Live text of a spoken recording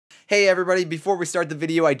Hey everybody, before we start the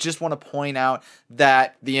video, I just want to point out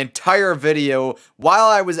that the entire video, while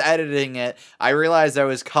I was editing it, I realized I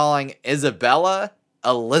was calling Isabella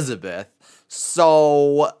Elizabeth.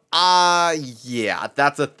 So, yeah,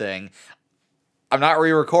 that's a thing. I'm not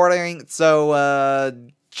re-recording, so,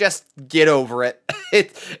 just get over it.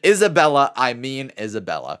 It's Isabella, I mean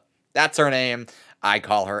Isabella. That's her name. I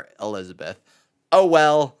call her Elizabeth. Oh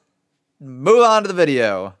well. Move on to the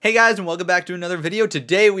video. Hey guys, and welcome back to another video.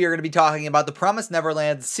 Today we are going to be talking about The Promised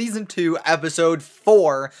Neverland Season 2, Episode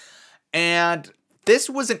 4. And this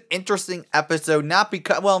was an interesting episode, not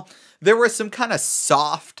because, well, there were some kind of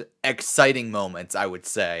soft, exciting moments, I would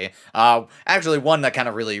say. Actually, one that kind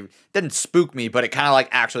of really didn't spook me, but it kind of like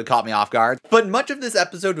actually caught me off guard. But much of this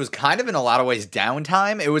episode was kind of in a lot of ways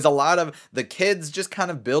downtime. It was a lot of the kids just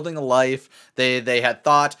kind of building a life. They had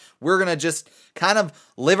thought, we're going to just kind of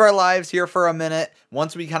live our lives here for a minute.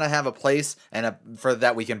 Once we kind of have a place and for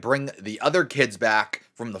that we can bring the other kids back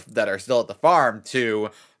from that are still at the farm to,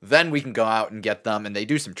 then we can go out and get them, and they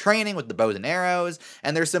do some training with the bows and arrows,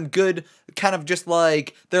 and there's some good kind of just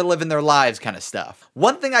like they're living their lives kind of stuff.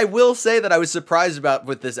 One thing I will say that I was surprised about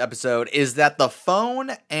with this episode is that the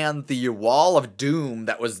phone and the wall of doom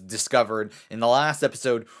that was discovered in the last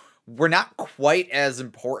episode were not quite as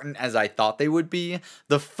important as I thought they would be.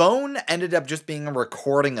 The phone ended up just being a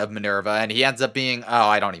recording of Minerva, and he ends up being, oh,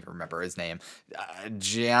 I don't even remember his name.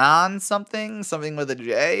 John something with a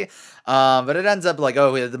J. But it ends up like,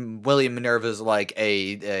 oh, William Minerva's like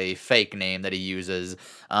a fake name that he uses.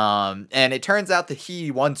 And it turns out that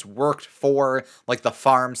he once worked for like the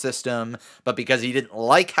farm system, but because he didn't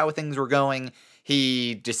like how things were going,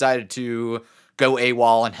 he decided to go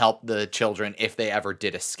AWOL and help the children if they ever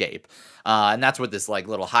did escape. And that's what this like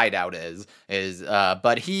little hideout is.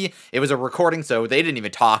 But it was a recording, so they didn't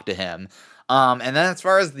even talk to him. And then as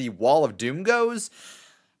far as the Wall of Doom goes,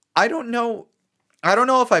 I don't know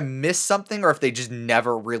if I missed something or if they just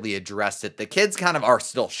never really addressed it. The kids kind of are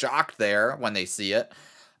still shocked there when they see it.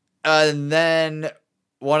 And then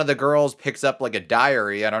one of the girls picks up like a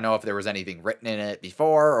diary. I don't know if there was anything written in it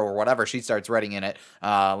before or whatever. She starts writing in it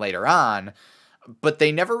later on. But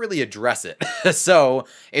they never really address it. So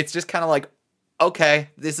it's just kind of like, okay,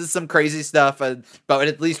 this is some crazy stuff, but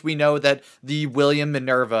at least we know that the William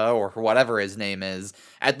Minerva, or whatever his name is,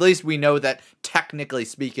 at least we know that, technically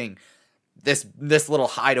speaking, this little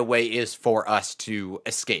hideaway is for us to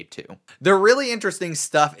escape to. The really interesting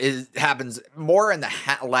stuff happens more in the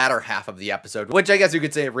latter half of the episode, which I guess you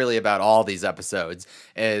could say really about all these episodes,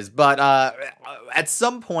 but at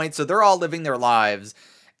some point, so they're all living their lives,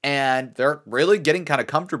 and they're really getting kind of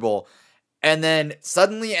comfortable, and then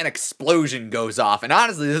suddenly an explosion goes off. And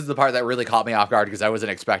honestly, this is the part that really caught me off guard because I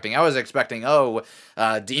wasn't expecting. I was expecting,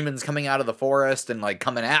 demons coming out of the forest and like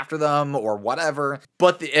coming after them or whatever.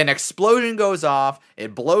 But an explosion goes off.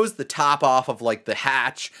 It blows the top off of like the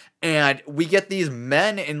hatch. And we get these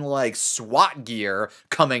men in like SWAT gear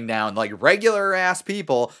coming down, like regular ass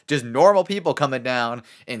people, just normal people coming down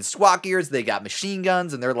in SWAT gears. They got machine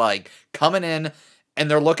guns and they're like coming in. And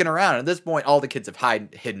they're looking around. At this point, all the kids have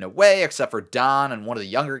hidden away, except for Don and one of the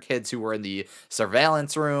younger kids who were in the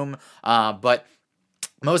surveillance room. But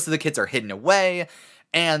most of the kids are hidden away.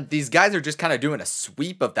 And these guys are just kind of doing a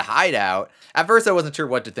sweep of the hideout. At first, I wasn't sure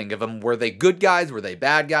what to think of them. Were they good guys? Were they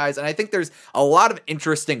bad guys? And I think there's a lot of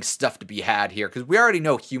interesting stuff to be had here. Because we already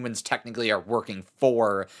know humans technically are working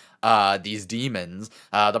for these demons.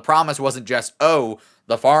 The promise wasn't just, oh,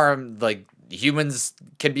 the farm, like, humans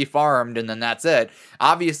can be farmed and then that's it.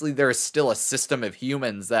 Obviously, there's still a system of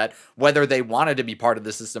humans that, whether they wanted to be part of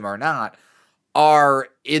the system or not, are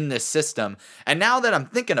in this system. And now that I'm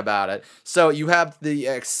thinking about it, so you have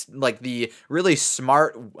the really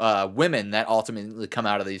smart women that ultimately come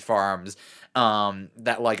out of these farms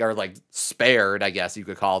that like are like spared, I guess you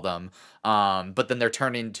could call them. But then they're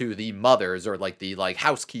turned into the mothers or like the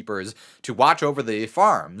housekeepers to watch over the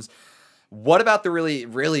farms. What about the really,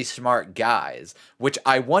 really smart guys, which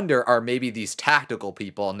I wonder are maybe these tactical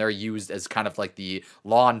people and they're used as kind of like the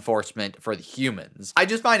law enforcement for the humans? I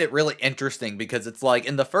just find it really interesting because it's like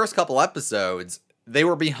in the first couple episodes, they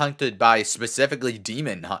were being hunted by specifically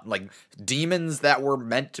demons that were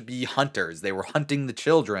meant to be hunters. They were hunting the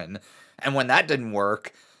children. And when that didn't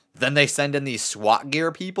work, then they send in these SWAT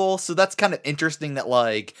gear people. So that's kind of interesting that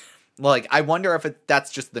like I wonder if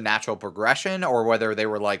that's just the natural progression or whether they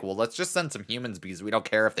were like, well, let's just send some humans because we don't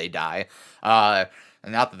care if they die. Not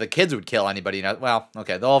that the kids would kill anybody. Well,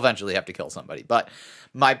 okay, they'll eventually have to kill somebody. But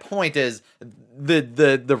my point is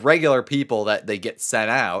the regular people that they get sent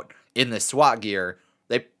out in the SWAT gear,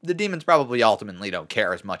 the demons probably ultimately don't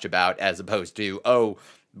care as much about as opposed to, oh,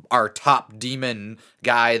 our top demon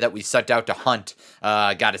guy that we set out to hunt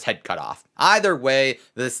got his head cut off. Either way,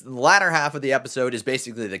 this latter half of the episode is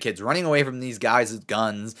basically the kids running away from these guys with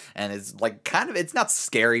guns, and it's like kind of, it's not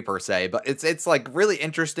scary per se, but it's like really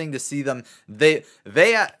interesting to see them. They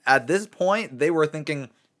at this point, they were thinking,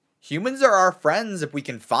 humans are our friends if we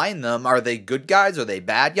can find them. Are they good guys? Are they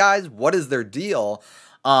bad guys? What is their deal?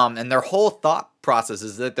 And their whole thought process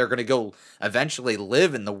is that they're going to go eventually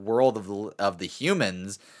live in the world of the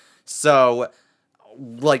humans. So,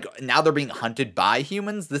 like, now they're being hunted by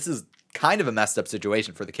humans. This is kind of a messed up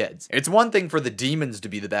situation for the kids. It's one thing for the demons to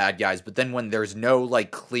be the bad guys, but then when there's no,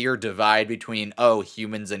 like, clear divide between, oh,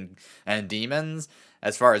 humans and demons,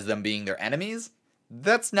 as far as them being their enemies,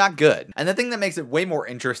 that's not good. And the thing that makes it way more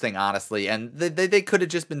interesting, honestly, and they could have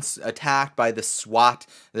just been attacked by this SWAT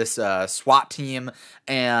team,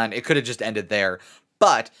 and it could have just ended there.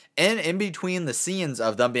 But in between the scenes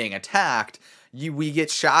of them being attacked, we get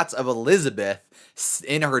shots of Elizabeth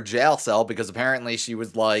in her jail cell, because apparently she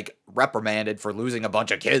was, like, reprimanded for losing a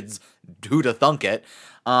bunch of kids. Who'd have thunk it?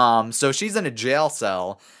 So she's in a jail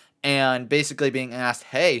cell, and basically being asked,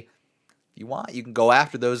 hey, if you want, you can go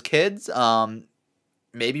after those kids.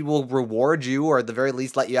 Maybe we'll reward you, or at the very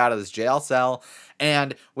least let you out of this jail cell.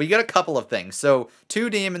 And we get a couple of things. So, two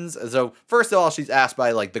demons. So, first of all, she's asked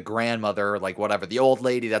by, like, the grandmother, like, whatever, the old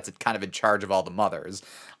lady that's kind of in charge of all the mothers.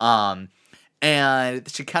 And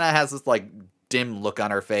she kind of has this, like, dim look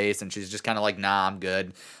on her face, and she's just kind of like, nah, I'm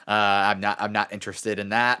good. I'm not interested in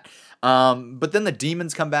that. But then the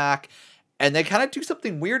demons come back, and they kind of do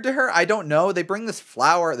something weird to her. I don't know. They bring this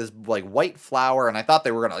flower, this, like, white flower, and I thought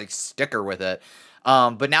they were going to, like, stick her with it.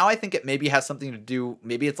 But now I think it maybe has something to do,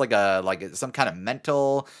 maybe it's like some kind of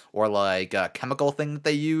mental or like a chemical thing that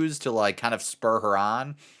they use to like kind of spur her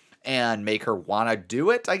on and make her want to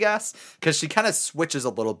do it, I guess. Because she kind of switches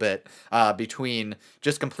a little bit between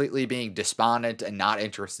just completely being despondent and not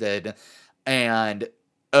interested, and,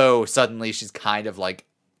 oh, suddenly she's kind of like,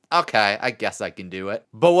 okay, I guess I can do it.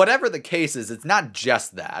 But whatever the case is, it's not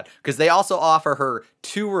just that, because they also offer her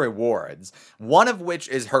 2 rewards, one of which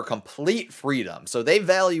is her complete freedom. So they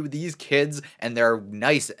value these kids and their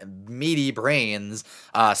nice, meaty brains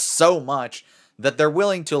so much that they're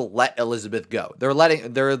willing to let Elizabeth go. They're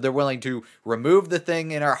willing to remove the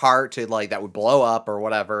thing in her heart to, like, that would blow up or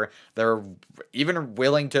whatever. They're even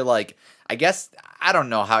willing to, like, I guess, I don't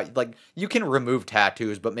know how, like, you can remove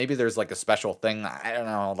tattoos, but maybe there's, like, a special thing, I don't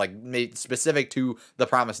know, like, made specific to the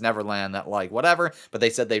Promised Neverland that, like, whatever, but they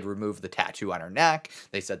said they'd remove the tattoo on her neck.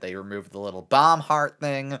 They said they removed the little bomb heart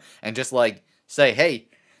thing, and just, like, say, hey,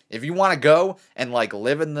 if you want to go and, like,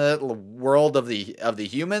 live in the world of the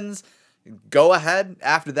humans, go ahead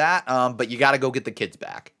after that, but you gotta go get the kids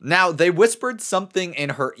back. Now, they whispered something in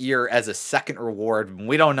her ear as a second reward.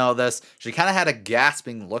 We don't know this. She kind of had a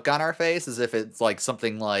gasping look on her face as if it's like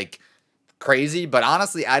something like crazy, but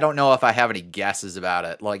honestly, I don't know if I have any guesses about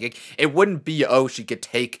it. Like, it wouldn't be, oh, she could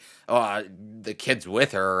take the kids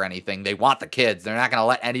with her or anything. They want the kids. They're not gonna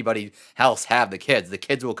let anybody else have the kids. The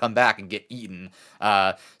kids will come back and get eaten.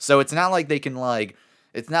 So it's not like they can, like,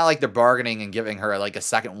 it's not like they're bargaining and giving her, like, a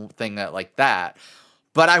second thing like that.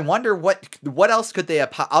 But I wonder what else could they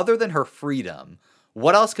have, other than her freedom,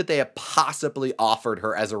 what else could they have possibly offered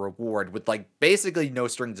her as a reward with, like, basically no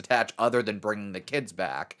strings attached other than bringing the kids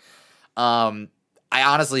back? I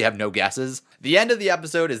honestly have no guesses. The end of the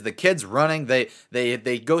episode is the kids running.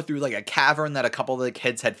 They go through, like, a cavern that a couple of the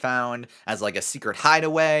kids had found as, like, a secret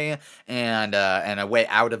hideaway and a way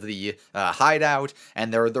out of the hideout.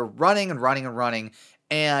 And they're running and running and running.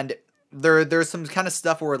 And there's some kind of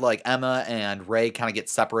stuff where, like, Emma and Ray kind of get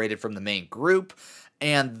separated from the main group,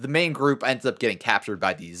 and the main group ends up getting captured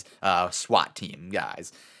by these SWAT team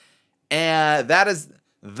guys. And that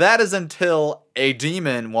is until a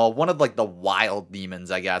demon, well, one of, like, the wild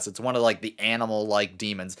demons, I guess. It's one of, like, the animal-like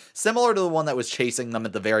demons, similar to the one that was chasing them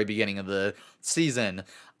at the very beginning of the season.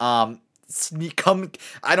 I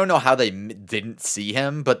don't know how they didn't see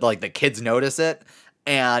him, but, like, the kids notice it.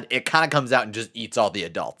 And it kind of comes out and just eats all the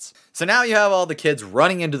adults. So now you have all the kids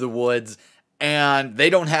running into the woods, and they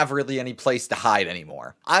don't have really any place to hide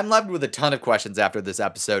anymore. I'm left with a ton of questions after this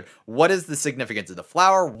episode. What is the significance of the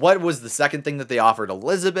flower? What was the second thing that they offered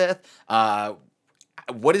Elizabeth?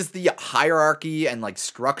 What is the hierarchy and, like,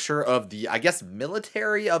 structure of the, I guess,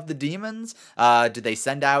 military of the demons? Did they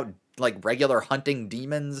send out, like, regular hunting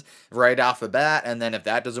demons right off the bat, and then if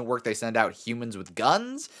that doesn't work, they send out humans with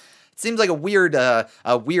guns? Seems like a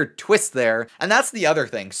weird twist there. And that's the other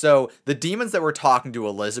thing. So the demons that were talking to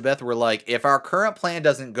Elizabeth were like, if our current plan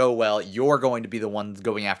doesn't go well, you're going to be the ones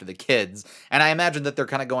going after the kids. And I imagine that they're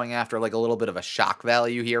kind of going after, like, a little bit of a shock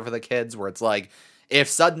value here for the kids, where it's like, if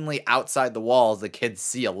suddenly outside the walls the kids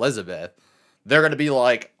see Elizabeth, they're going to be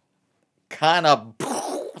like, kind of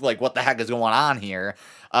like, what the heck is going on here?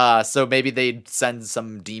 So maybe they'd send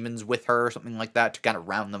some demons with her or something like that to kind of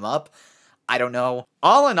round them up. I don't know.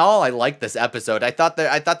 All in all, I like this episode. I thought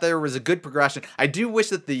there was a good progression. I do wish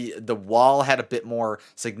that the wall had a bit more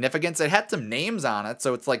significance. It had some names on it,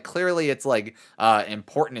 so it's like clearly it's like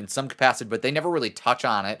important in some capacity, but they never really touch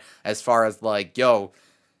on it as far as like, yo,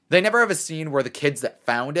 they never have a scene where the kids that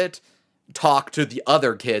found it talk to the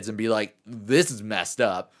other kids and be like, this is messed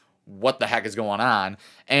up. What the heck is going on?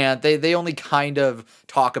 And they only kind of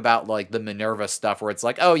talk about like the Minerva stuff where it's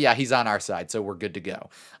like, oh yeah, he's on our side, so we're good to go.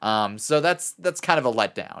 So that's kind of a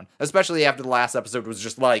letdown, especially after the last episode was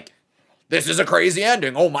just like, this is a crazy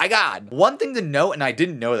ending. Oh my God. One thing to note, and I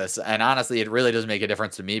didn't know this, and honestly, it really doesn't make a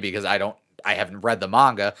difference to me because I haven't read the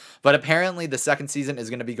manga, but apparently the second season is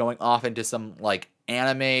going to be going off into some like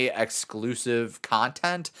anime exclusive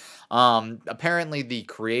content. Apparently the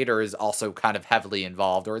creator is also kind of heavily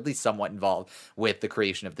involved, or at least somewhat involved with the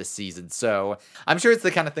creation of this season. So I'm sure it's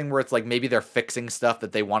the kind of thing where it's like maybe they're fixing stuff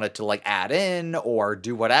that they wanted to like add in or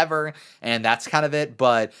do whatever, and that's kind of it.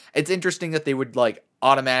 But it's interesting that they would like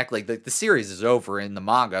automatically, like the series is over in the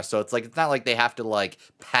manga, so it's like it's not like they have to like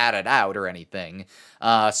pad it out or anything.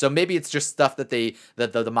 So maybe it's just stuff that the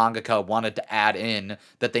mangaka wanted to add in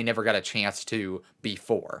that they never got a chance to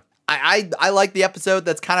before. I like the episode.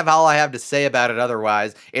 That's kind of all I have to say about it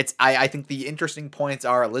otherwise. I think the interesting points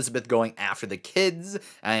are Elizabeth going after the kids,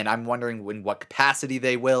 and I'm wondering in what capacity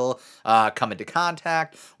they will come into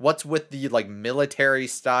contact. What's with the like military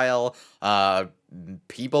style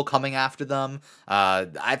people coming after them?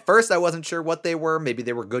 At first I wasn't sure what they were. Maybe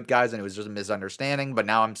they were good guys and it was just a misunderstanding, but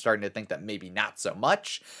now I'm starting to think that maybe not so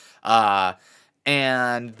much.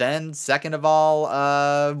 And then second of all,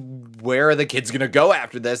 where are the kids gonna go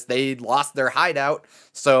after this? They lost their hideout,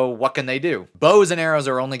 so what can they do? Bows and arrows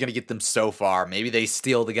are only gonna get them so far. Maybe they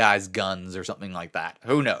steal the guy's guns or something like that.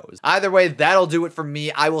 Who knows? Either way, that'll do it for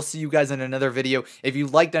me. I will see you guys in another video. If you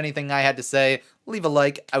liked anything I had to say, leave a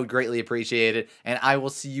like. I would greatly appreciate it. And I will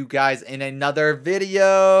see you guys in another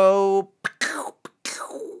video.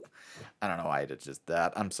 I don't know why I did just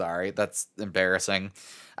that. I'm sorry. That's embarrassing.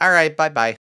 All right, bye-bye.